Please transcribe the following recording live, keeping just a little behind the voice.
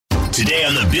Today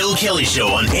on the Bill Kelly Show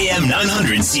on AM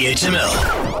 900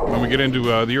 CHML. When we get into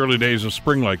the early days of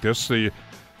spring like this, the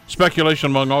speculation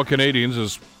among all Canadians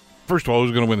is, first of all, who's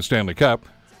going to win the Stanley Cup?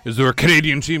 Is there a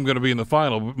Canadian team going to be in the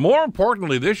final? But more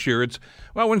importantly this year, it's,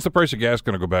 well, when's the price of gas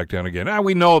going to go back down again? Now,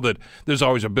 we know that there's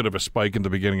always a bit of a spike in the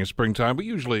beginning of springtime, but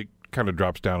usually it kind of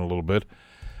drops down a little bit.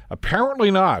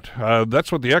 Apparently not.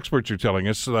 That's what the experts are telling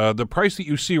us. The price that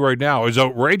you see right now, as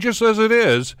outrageous as it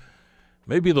is,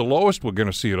 maybe the lowest we're going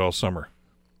to see it all summer.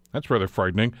 That's rather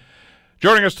frightening.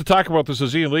 Joining us to talk about this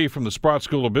is Ian Lee from the Sprott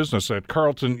School of Business at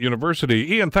Carleton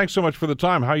University. Ian, thanks so much for the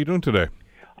time. How are you doing today?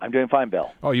 I'm doing fine,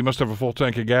 Bill. Oh, you must have a full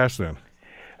tank of gas then.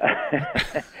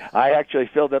 I actually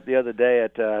filled up the other day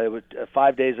at it was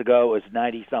 5 days ago. It was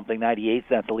 90-something, 98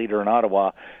 cents a liter in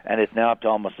Ottawa, and it's now up to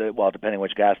almost, well, depending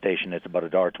which gas station, it's about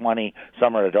 $1.20.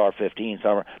 Some are $1.15.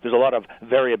 Some are, there's a lot of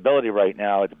variability right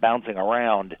now. It's bouncing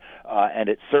around, and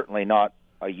it's certainly not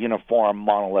a uniform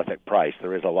monolithic price.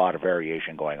 There is a lot of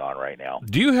variation going on right now.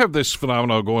 Do you have this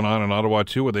phenomenon going on in Ottawa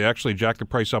too, where they actually jack the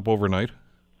price up overnight?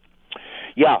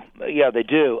 Yeah, they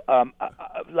do.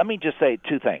 Let me just say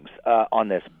two things on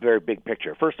this very big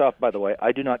picture. First off, by the way,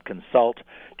 I do not consult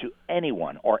to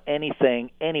anyone or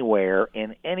anything anywhere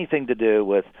in anything to do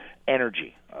with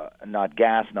energy, not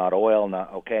gas, not oil,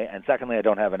 not okay. And secondly, I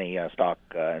don't have any stock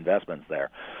investments there.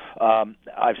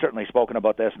 I've certainly spoken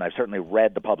about this, and I've certainly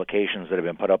read the publications that have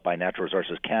been put up by Natural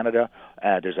Resources Canada.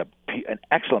 There's an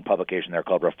excellent publication there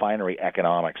called Refinery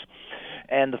Economics.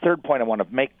 And the third point I want to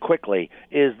make quickly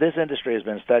is this industry has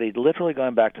been studied literally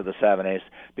going back to the 70s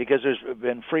because there's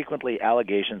been frequently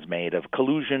allegations made of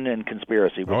collusion and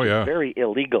conspiracy, which is very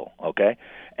illegal, okay?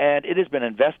 And it has been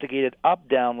investigated up,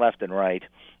 down, left, and right.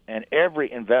 And every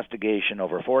investigation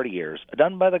over 40 years,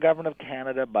 done by the Government of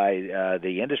Canada, by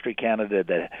the Industry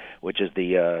Canada, which is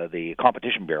the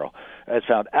Competition Bureau, has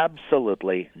found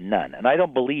absolutely none. And I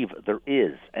don't believe there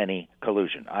is any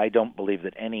collusion. I don't believe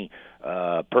that any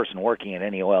person working in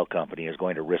any oil company is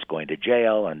going to risk going to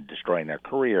jail and destroying their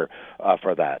career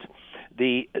for that.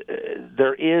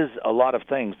 There is a lot of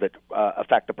things that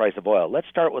affect the price of oil. Let's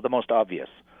start with the most obvious.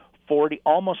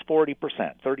 Almost 40%,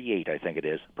 38 I think it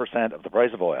is, percent of the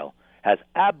price of oil has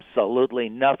absolutely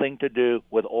nothing to do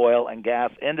with oil and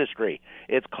gas industry.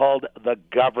 It's called the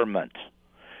government.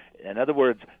 In other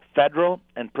words, federal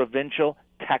and provincial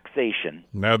taxation.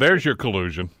 Now there's your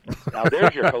collusion.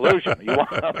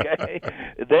 Okay?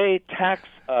 They tax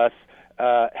us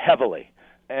heavily.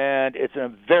 And it's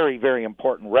a very, very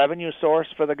important revenue source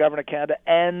for the Government of Canada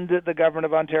and the Government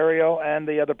of Ontario and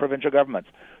the other provincial governments.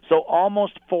 So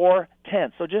almost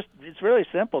 4/10. So it's really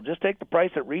simple. Just take the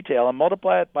price at retail and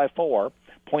multiply it by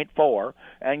 4.4,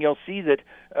 and you'll see that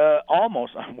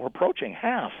almost, we're approaching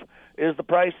half, is the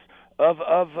price of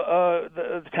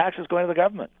the taxes going to the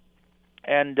government.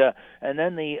 And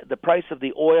then the price of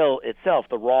the oil itself,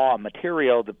 the raw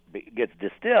material that gets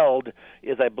distilled,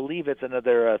 is I believe it's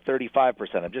another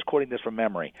 35%. I'm just quoting this from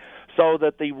memory. So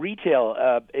that the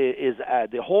retail is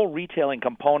the whole retailing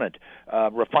component,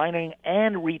 refining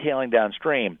and retailing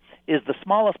downstream, is the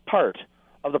smallest part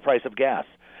of the price of gas.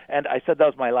 And I said that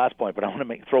was my last point, but I want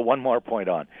to throw one more point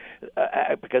on,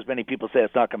 because many people say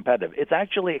it's not competitive. It's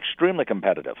actually extremely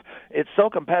competitive. It's so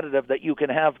competitive that you can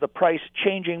have the price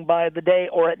changing by the day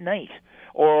or at night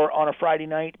or on a Friday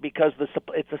night because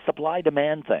it's a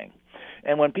supply-demand thing.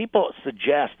 And when people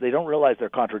suggest, they don't realize they're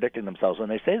contradicting themselves. When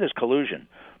they say there's collusion,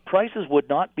 prices would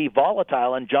not be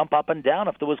volatile and jump up and down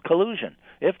if there was collusion.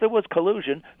 If there was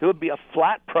collusion, there would be a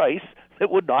flat price that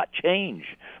would not change.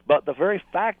 But the very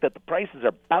fact that the prices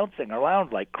are bouncing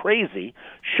around like crazy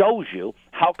shows you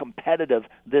how competitive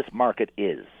this market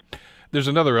is. There's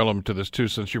another element to this, too,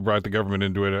 since you brought the government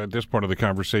into it at this point of the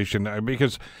conversation,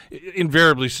 because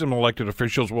invariably some elected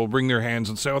officials will wring their hands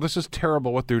and say, oh, this is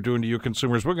terrible what they're doing to you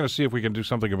consumers. We're going to see if we can do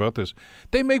something about this.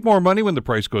 They make more money when the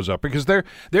price goes up because the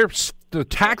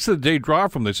tax that they draw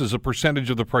from this is a percentage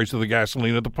of the price of the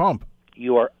gasoline at the pump.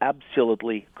 You are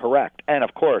absolutely correct. And,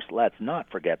 of course, let's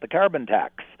not forget the carbon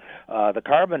tax. The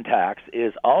carbon tax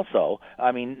is also,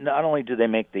 I mean, not only do they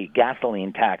make the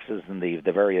gasoline taxes and the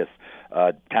various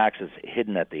taxes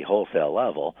hidden at the wholesale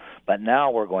level, but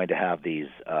now we're going to have these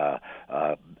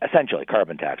essentially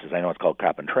carbon taxes. I know it's called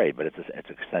cap and trade, but it's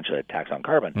essentially a tax on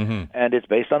carbon, and it's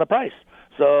based on the price.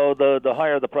 So the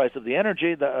higher the price of the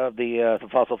energy, the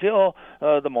fossil fuel,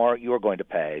 the more you are going to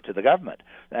pay to the government.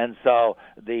 And so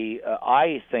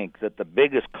I think that the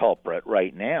biggest culprit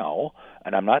right now,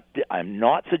 and I'm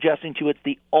not suggesting to you it's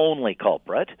the only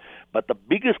culprit, but the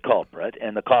biggest culprit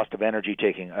in the cost of energy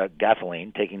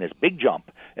gasoline taking this big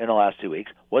jump in the last 2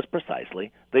 weeks was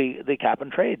precisely the cap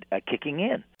and trade kicking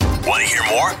in. Want to hear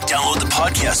more? Download the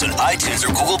podcast on iTunes or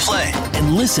Google Play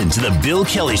and listen to The Bill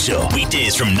Kelly Show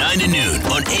weekdays from 9 to noon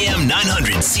on AM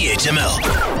 900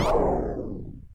 CHML.